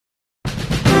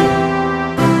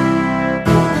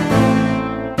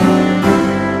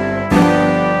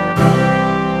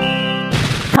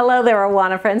Hello there,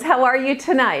 AWANA friends. How are you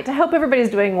tonight? I hope everybody's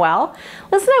doing well.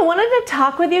 Listen, I wanted to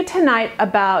talk with you tonight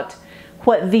about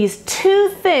what these two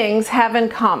things have in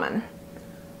common.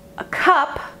 A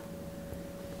cup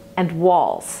and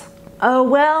walls. Oh,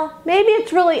 well, maybe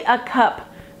it's really a cup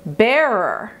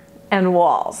bearer and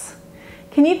walls.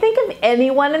 Can you think of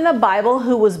anyone in the Bible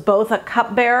who was both a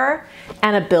cupbearer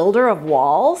and a builder of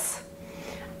walls?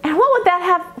 And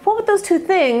what would those two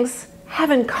things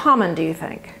have in common, do you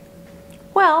think?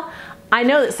 Well, I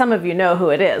know that some of you know who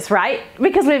it is, right?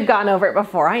 Because we've gone over it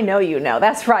before. I know you know.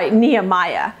 That's right,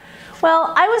 Nehemiah.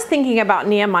 Well, I was thinking about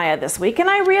Nehemiah this week and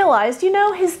I realized,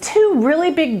 his two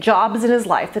really big jobs in his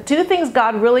life, the two things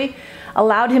God really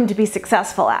allowed him to be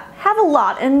successful at, have a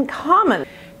lot in common.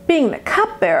 Being the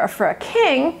cupbearer for a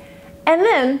king and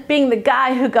then being the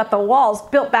guy who got the walls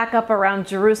built back up around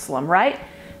Jerusalem, right?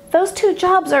 Those two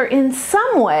jobs are in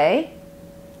some way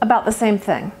about the same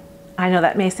thing. I know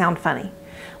that may sound funny.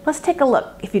 Let's take a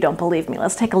look. If you don't believe me,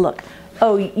 let's take a look.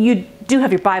 Oh, you do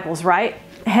have your Bibles, right?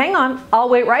 Hang on, I'll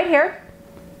wait right here.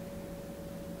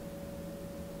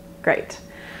 Great.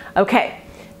 Okay,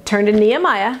 turn to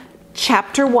Nehemiah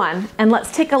chapter 1 and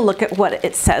let's take a look at what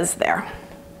it says there.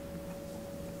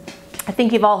 I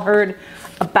think you've all heard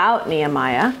about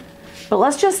Nehemiah, but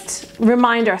let's just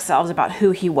remind ourselves about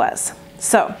who he was.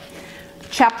 So,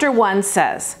 chapter 1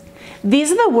 says,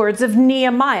 "These are the words of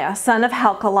Nehemiah, son of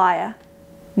Helkaliah.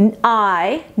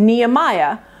 I,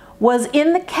 Nehemiah, was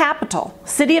in the capital,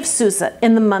 city of Susa,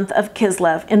 in the month of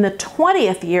Kislev, in the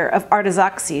 20th year of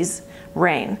Artaxerxes'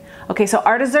 reign." Okay, so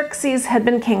Artaxerxes had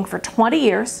been king for 20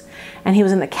 years, and he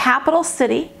was in the capital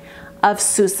city of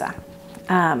Susa.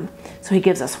 So he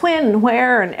gives us when and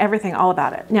where and everything all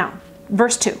about it. Now,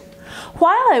 verse 2.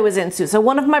 "While I was in Susa,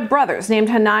 one of my brothers named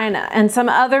Hananiah and some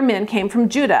other men came from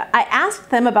Judah. I asked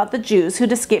them about the Jews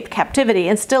who'd escaped captivity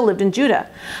and still lived in Judah.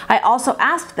 I also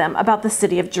asked them about the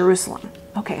city of Jerusalem."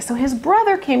 Okay, so his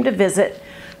brother came to visit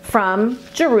from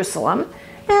Jerusalem,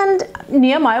 and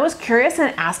Nehemiah was curious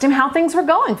and asked him how things were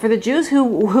going for the Jews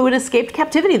who had escaped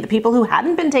captivity, the people who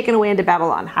hadn't been taken away into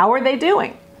Babylon. How are they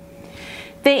doing?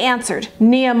 They answered,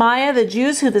 "Nehemiah, the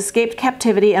Jews who've escaped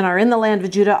captivity and are in the land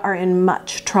of Judah are in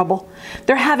much trouble.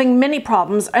 They're having many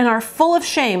problems and are full of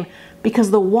shame because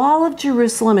the wall of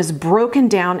Jerusalem is broken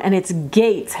down and its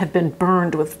gates have been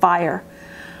burned with fire."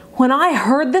 When I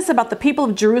heard this about the people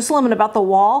of Jerusalem and about the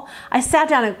wall, I sat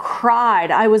down and cried.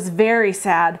 I was very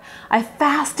sad. I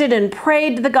fasted and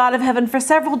prayed to the God of heaven for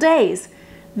several days.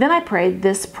 Then I prayed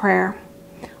this prayer.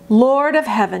 "Lord of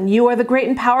heaven, you are the great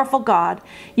and powerful God.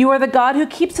 You are the God who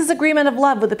keeps his agreement of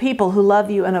love with the people who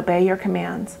love you and obey your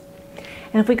commands."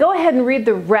 And if we go ahead and read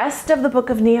the rest of the book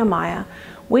of Nehemiah,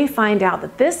 we find out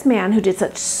that this man who did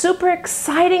such super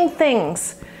exciting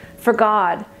things for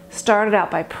God started out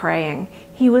by praying.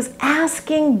 He was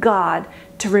asking God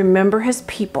to remember his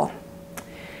people.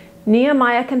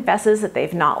 Nehemiah confesses that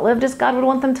they've not lived as God would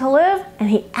want them to live, and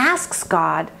he asks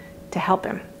God to help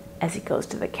him as he goes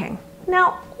to the king.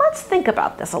 Now, let's think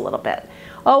about this a little bit.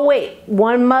 Oh, wait,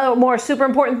 one more super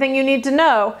important thing you need to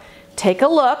know. Take a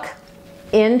look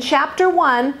in chapter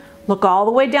 1, look all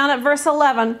the way down at verse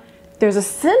 11. There's a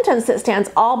sentence that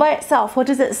stands all by itself. What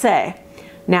does it say?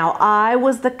 "Now I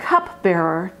was the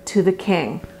cupbearer to the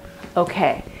king."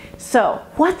 Okay, so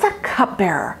what's a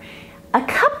cupbearer? A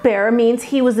cupbearer means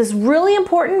he was this really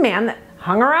important man that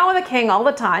hung around with the king all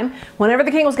the time. Whenever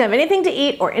the king was going to have anything to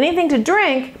eat or anything to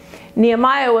drink,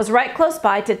 Nehemiah was right close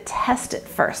by to test it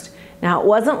first. Now, it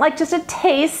wasn't like just a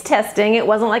taste testing. It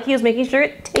wasn't like he was making sure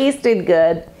it tasted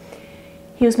good.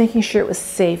 He was making sure it was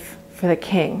safe for the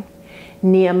king.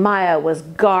 Nehemiah was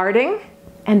guarding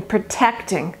and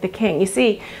protecting the king. You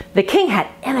see, the king had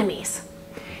enemies.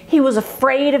 He was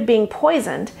afraid of being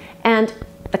poisoned, and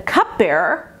the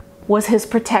cupbearer was his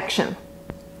protection.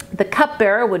 The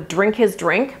cupbearer would drink his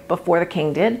drink before the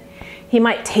king did. He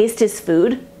might taste his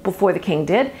food before the king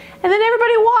did, and then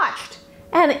everybody watched.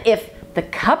 And if the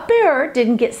cupbearer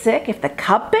didn't get sick, if the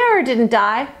cupbearer didn't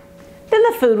die, then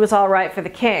the food was all right for the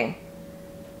king.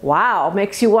 Wow,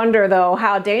 makes you wonder though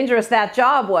how dangerous that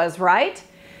job was, right?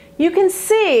 You can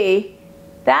see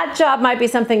that job might be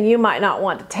something you might not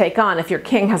want to take on if your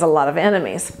king has a lot of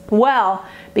enemies. Well,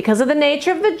 because of the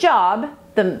nature of the job,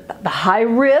 the high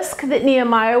risk that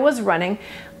Nehemiah was running,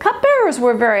 cupbearers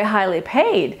were very highly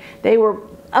paid. They were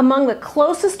among the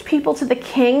closest people to the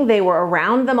king. They were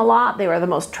around them a lot. They were the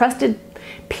most trusted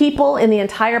people in the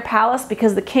entire palace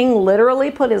because the king literally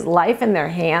put his life in their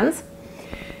hands.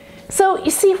 So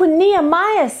you see, when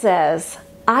Nehemiah says,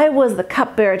 "I was the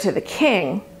cupbearer to the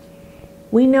king,"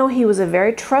 we know he was a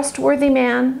very trustworthy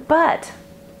man, but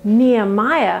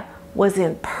Nehemiah was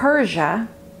in Persia.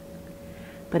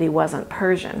 but he wasn't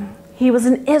Persian. He was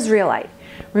an Israelite.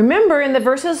 Remember in the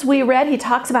verses we read, he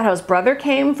talks about how his brother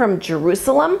came from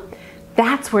Jerusalem.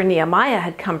 That's where Nehemiah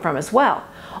had come from as well.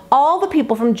 All the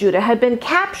people from Judah had been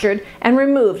captured and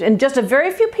removed, and just a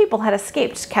very few people had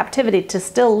escaped captivity to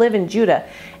still live in Judah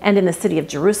and in the city of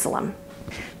Jerusalem.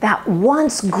 That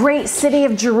once great city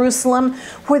of Jerusalem,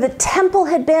 where the temple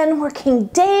had been, where King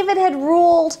David had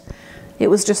ruled, it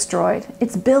was destroyed.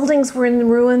 Its buildings were in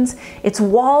ruins. Its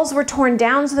walls were torn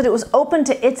down so that it was open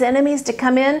to its enemies to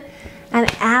come in.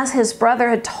 And as his brother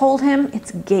had told him,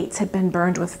 its gates had been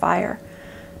burned with fire.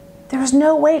 There was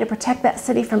no way to protect that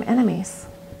city from enemies.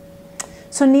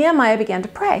 So Nehemiah began to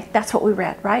pray. That's what we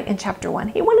read, right, in chapter 1.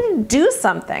 He wanted to do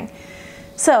something.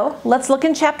 So let's look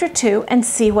in chapter 2 and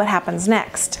see what happens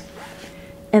next.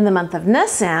 In the month of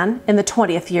Nisan, in the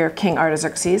 20th year of King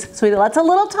Artaxerxes, so he lets a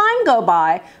little time go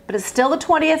by, but it's still the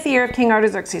 20th year of King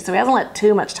Artaxerxes, so he hasn't let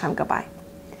too much time go by.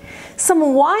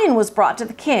 Some wine was brought to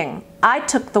the king. I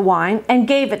took the wine and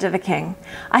gave it to the king.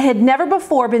 I had never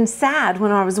before been sad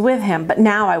when I was with him, but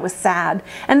now I was sad.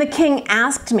 And the king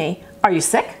asked me, "Are you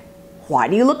sick? Why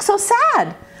do you look so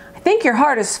sad? I think your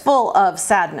heart is full of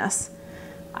sadness."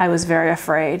 I was very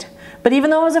afraid. But even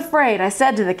though I was afraid, I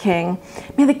said to the king,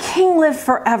 "May the king live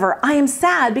forever. I am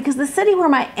sad because the city where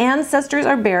my ancestors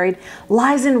are buried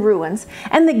lies in ruins,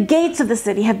 and the gates of the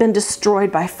city have been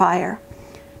destroyed by fire."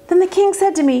 Then the king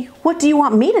said to me, "What do you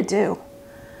want me to do?"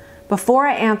 Before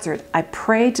I answered, I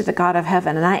prayed to the God of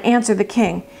heaven, and I answered the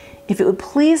king, "If it would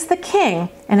please the king,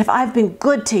 and if I've been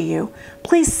good to you,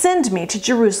 please send me to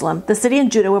Jerusalem, the city in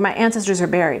Judah where my ancestors are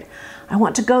buried. I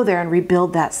want to go there and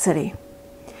rebuild that city."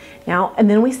 Now, and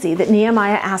then we see that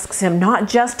Nehemiah asks him not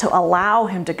just to allow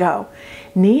him to go.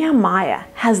 Nehemiah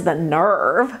has the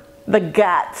nerve, the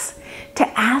guts, to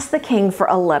ask the king for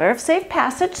a letter of safe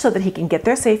passage so that he can get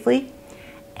there safely,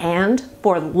 and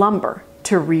for lumber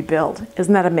to rebuild.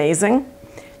 Isn't that amazing?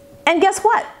 And guess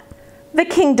what? The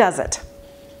king does it.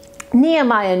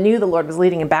 Nehemiah knew the Lord was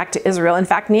leading him back to Israel. In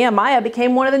fact, Nehemiah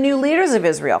became one of the new leaders of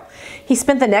Israel. He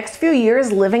spent the next few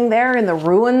years living there in the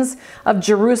ruins of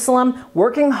Jerusalem,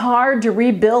 working hard to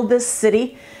rebuild this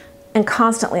city, and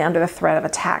constantly under the threat of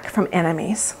attack from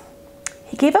enemies.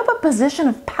 He gave up a position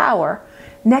of power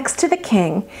next to the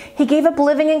king. He gave up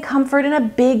living in comfort in a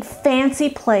big, fancy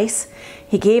place.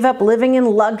 He gave up living in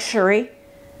luxury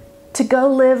to go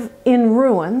live in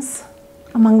ruins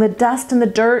among the dust and the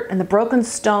dirt and the broken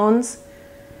stones,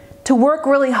 to work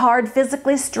really hard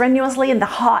physically, strenuously in the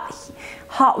hot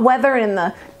weather and in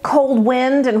the cold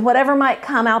wind and whatever might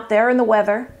come out there in the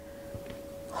weather.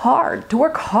 Hard, to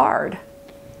work hard.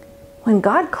 When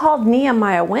God called,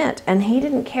 Nehemiah went, and he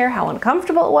didn't care how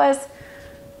uncomfortable it was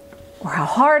or how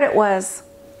hard it was.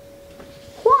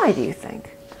 Why do you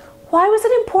think? Why was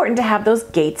it important to have those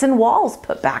gates and walls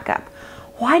put back up?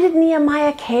 Why did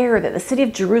Nehemiah care that the city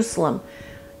of Jerusalem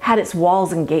had its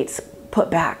walls and gates put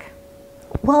back?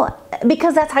 Well,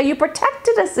 because that's how you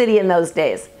protected a city in those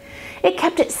days. It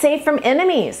kept it safe from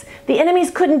enemies. The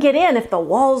enemies couldn't get in if the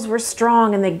walls were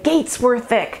strong and the gates were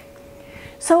thick.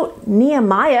 So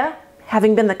Nehemiah,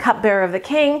 having been the cupbearer of the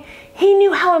king, he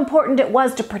knew how important it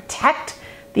was to protect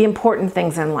the important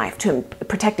things in life, to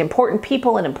protect important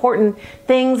people and important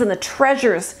things and the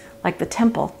treasures like the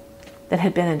temple that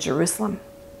had been in Jerusalem.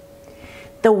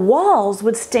 The walls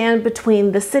would stand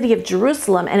between the city of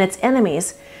Jerusalem and its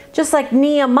enemies, just like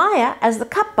Nehemiah, as the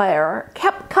cupbearer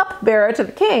to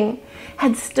the king,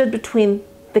 had stood between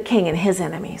the king and his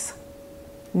enemies.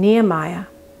 Nehemiah,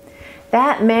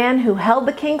 that man who held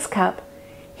the king's cup,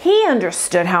 he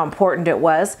understood how important it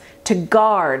was to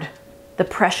guard the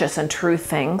precious and true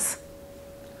things.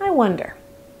 I wonder,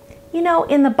 you know,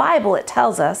 in the Bible it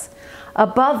tells us,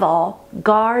 above all,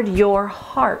 guard your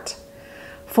heart,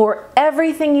 for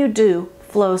everything you do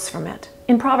flows from it,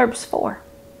 in Proverbs 4.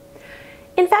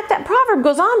 In fact, that proverb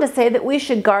goes on to say that we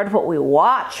should guard what we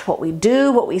watch, what we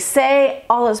do, what we say,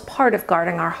 all as part of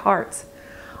guarding our hearts.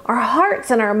 Our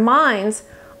hearts and our minds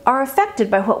are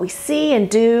affected by what we see and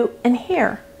do and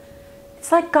hear.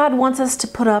 It's like God wants us to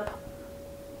put up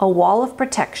a wall of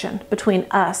protection between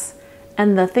us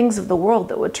and the things of the world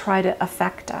that would try to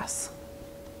affect us.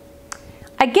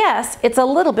 I guess it's a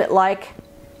little bit like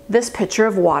this pitcher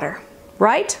of water,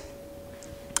 right?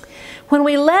 When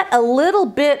we let a little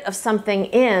bit of something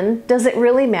in, does it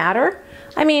really matter?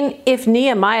 I mean, if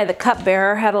Nehemiah, the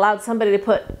cupbearer, had allowed somebody to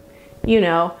put, you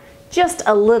know, just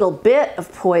a little bit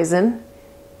of poison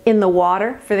in the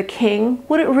water for the king,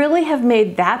 would it really have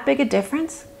made that big a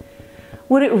difference?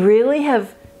 Would it really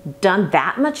have done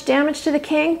that much damage to the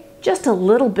king? Just a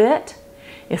little bit?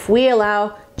 If we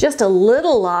allow just a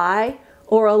little lie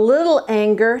or a little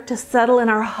anger to settle in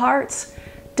our hearts,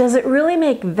 does it really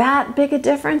make that big a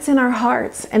difference in our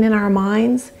hearts and in our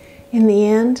minds in the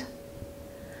end?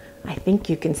 I think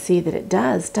you can see that it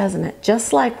does, doesn't it?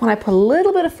 Just like when I put a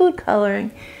little bit of food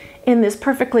coloring in this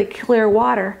perfectly clear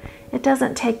water, it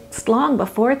doesn't take long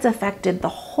before it's affected the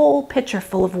whole pitcher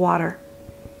full of water.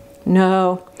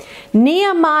 No,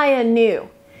 Nehemiah knew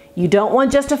you don't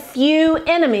want just a few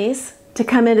enemies to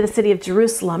come into the city of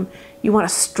Jerusalem. You want a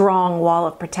strong wall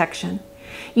of protection.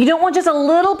 You don't want just a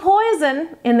little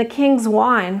poison in the king's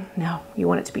wine. No, you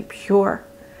want it to be pure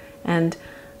and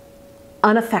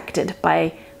unaffected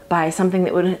by something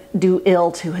that would do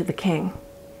ill to the king.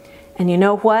 And you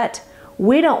know what?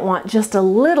 We don't want just a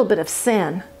little bit of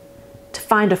sin to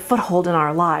find a foothold in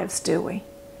our lives, do we?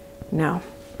 No.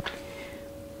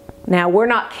 Now, we're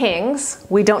not kings.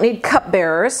 We don't need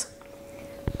cupbearers.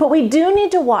 But we do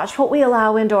need to watch what we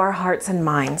allow into our hearts and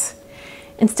minds.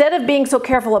 Instead of being so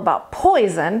careful about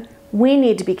poison, we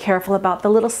need to be careful about the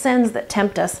little sins that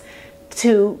tempt us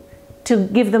to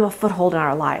give them a foothold in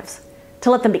our lives, to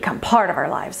let them become part of our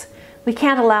lives. We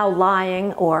can't allow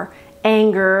lying or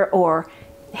anger or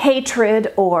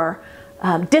hatred or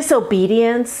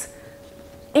disobedience,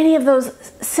 any of those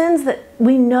sins that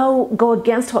we know go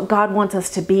against what God wants us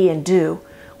to be and do.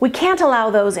 We can't allow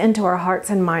those into our hearts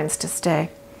and minds to stay.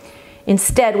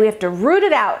 Instead, we have to root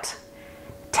it out.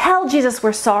 Tell Jesus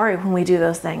we're sorry when we do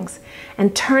those things,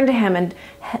 and turn to Him and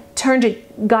turn to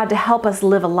God to help us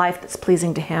live a life that's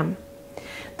pleasing to Him.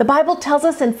 The Bible tells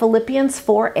us in Philippians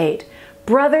 4:8,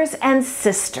 brothers and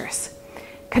sisters,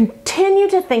 continue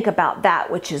to think about that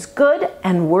which is good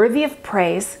and worthy of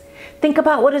praise. Think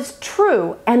about what is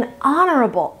true and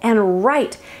honorable and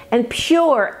right and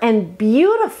pure and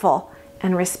beautiful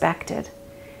and respected.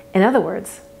 In other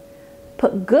words,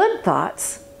 put good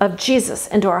thoughts of Jesus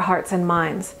into our hearts and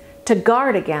minds to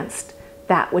guard against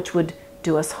that which would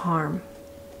do us harm.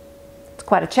 It's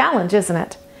quite a challenge, isn't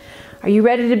it? Are you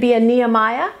ready to be a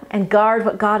Nehemiah and guard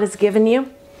what God has given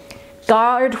you?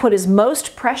 Guard what is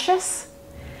most precious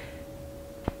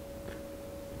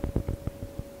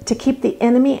to keep the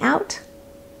enemy out?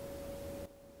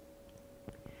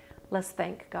 Let's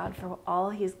thank God for all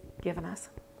He's given us.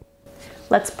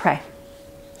 Let's pray.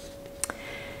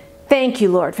 Thank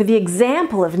you, Lord, for the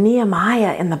example of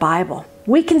Nehemiah in the Bible.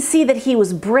 We can see that he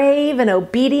was brave and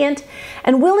obedient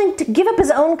and willing to give up his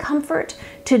own comfort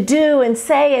to do and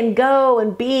say and go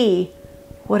and be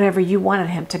whatever you wanted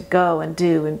him to go and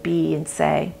do and be and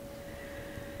say.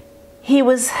 He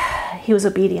was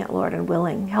obedient, Lord, and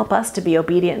willing. Help us to be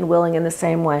obedient and willing in the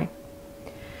same way.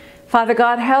 Father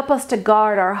God, help us to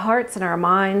guard our hearts and our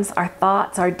minds, our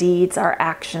thoughts, our deeds, our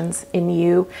actions in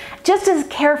you, just as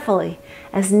carefully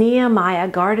as Nehemiah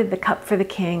guarded the cup for the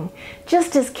king,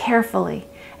 just as carefully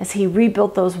as he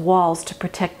rebuilt those walls to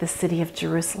protect the city of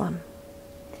Jerusalem.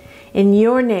 In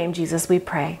your name, Jesus, we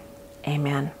pray.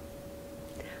 Amen.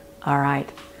 All right.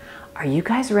 Are you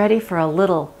guys ready for a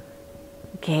little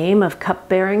game of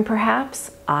cupbearing,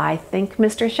 perhaps? I think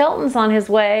Mr. Shelton's on his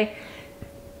way.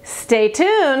 Stay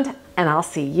tuned, and I'll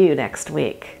see you next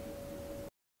week.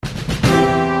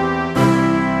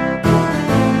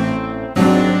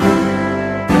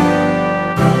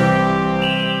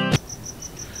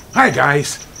 Hi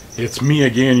guys, it's me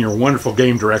again, your wonderful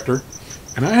game director,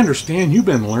 and I understand you've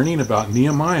been learning about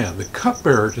Nehemiah, the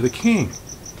cupbearer to the king.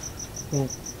 Well,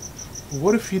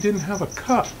 what if he didn't have a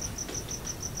cup?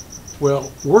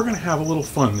 Well, we're going to have a little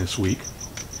fun this week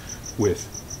with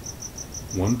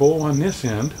one bowl on this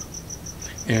end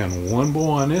and one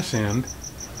bowl on this end,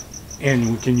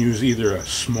 and we can use either a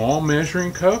small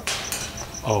measuring cup,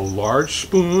 a large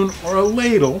spoon, or a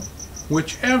ladle,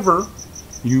 whichever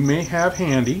you may have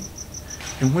handy.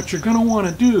 And what you're going to want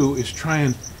to do is try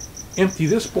and empty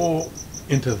this bowl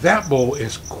into that bowl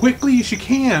as quickly as you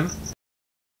can.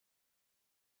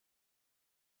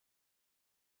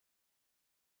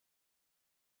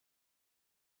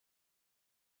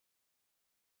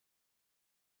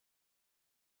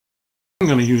 I'm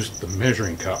going to use the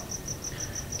measuring cup.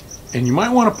 And you might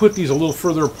want to put these a little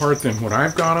further apart than what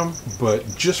I've got them, but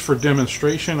just for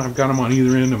demonstration, I've got them on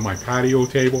either end of my patio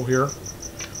table here.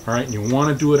 All right, and you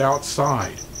want to do it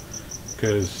outside,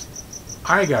 because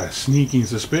I got a sneaking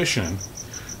suspicion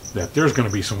that there's going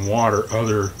to be some water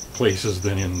other places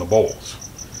than in the bowls.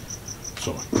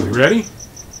 So, you ready?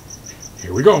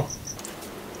 Here we go.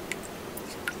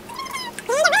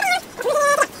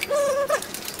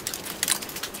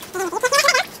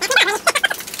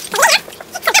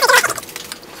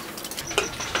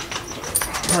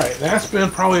 All right, that's been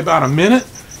probably about a minute.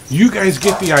 You guys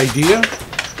get the idea.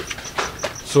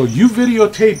 So you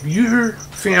videotape your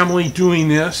family doing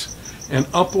this and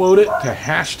upload it to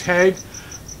hashtag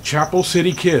Chapel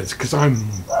City Kids, because I'm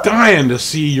dying to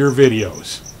see your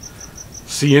videos.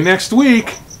 See you next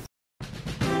week.